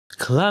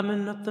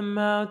Climbing up the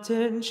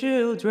mountain,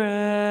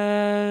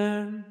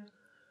 children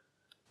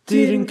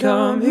didn't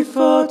come here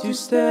for to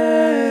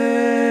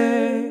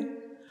stay.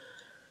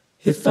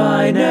 If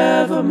I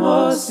never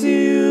more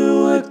see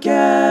you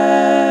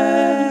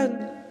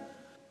again.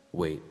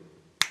 Wait,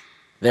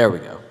 there we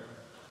go.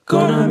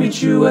 Gonna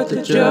meet you at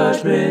the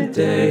judgment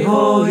day.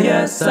 Oh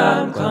yes,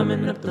 I'm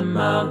climbing up the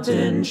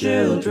mountain,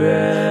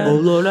 children. Oh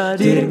Lord, I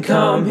didn't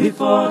come here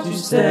for to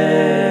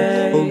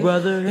stay. Oh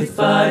brother, if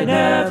I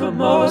never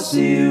more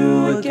see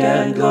you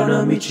again,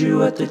 gonna meet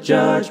you at the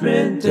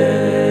judgment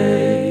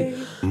day.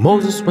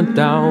 Moses went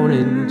down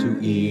into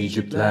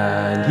Egypt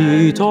land.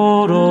 He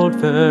told old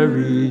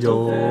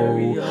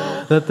Pharaoh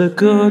that the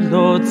good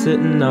Lord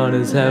sitting on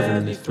his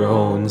heavenly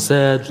throne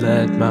said,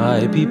 "Let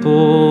my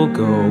people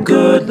go."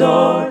 Good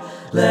Lord,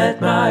 let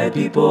my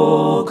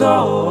people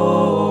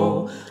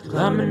go.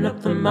 Climbing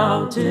up the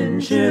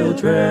mountain,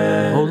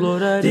 children. Oh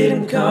Lord, I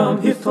didn't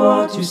come here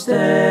for to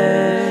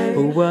stay.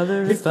 Oh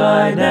brother, if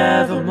I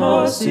never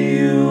more see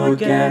you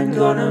again,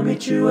 gonna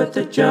meet you at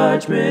the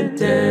judgment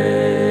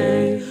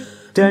day.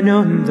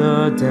 Daniel in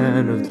the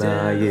den of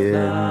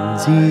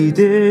lions, he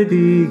did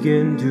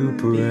begin to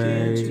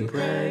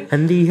pray.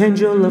 And the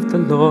angel of the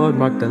Lord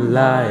marked the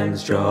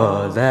lion's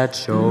jaw. That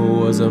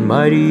sure was a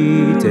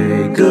mighty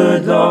day.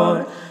 Good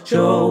Lord,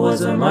 sure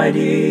was a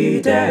mighty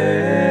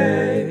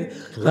day.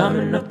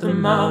 Climbing up the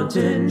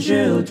mountain,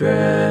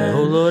 children.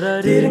 Oh Lord,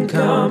 I didn't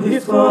come here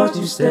for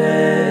to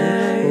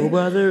stay. Oh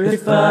brother,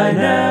 if I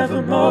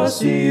never more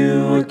see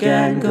you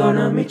again,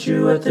 gonna meet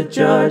you at the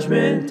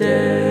judgment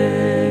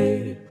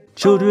day.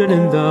 Children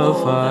in the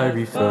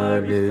fiery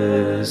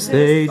furnace,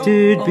 they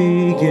did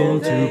begin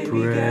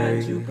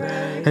to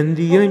pray. And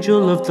the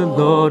angel of the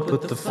Lord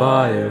put the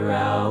fire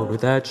out.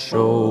 That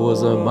sure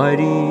was a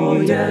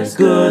mighty day. Yes,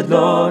 good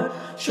Lord,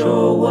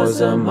 sure was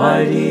a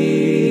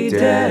mighty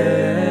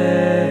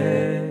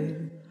day.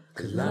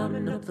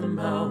 Climbing up the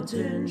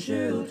mountain,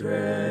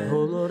 children.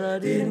 Oh Lord, I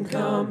didn't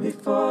come here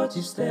for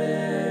to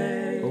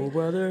stay. Oh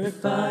brother,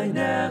 if I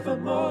never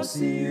more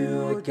see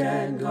you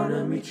again,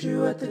 gonna meet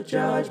you at the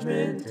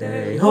judgment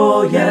day.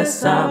 Oh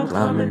yes, I'm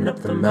climbing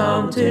up the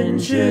mountain,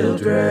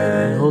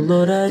 children. Oh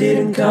Lord, I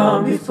didn't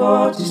come here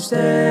for to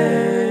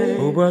stay.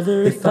 Oh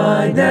brother, if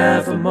I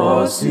never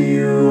more see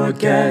you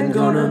again,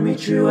 gonna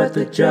meet you at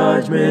the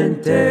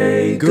judgment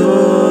day.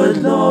 Good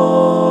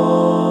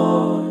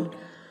Lord,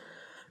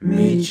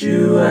 meet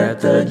you at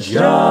the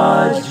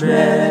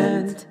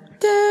judgment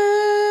day.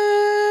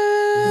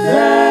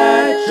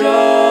 That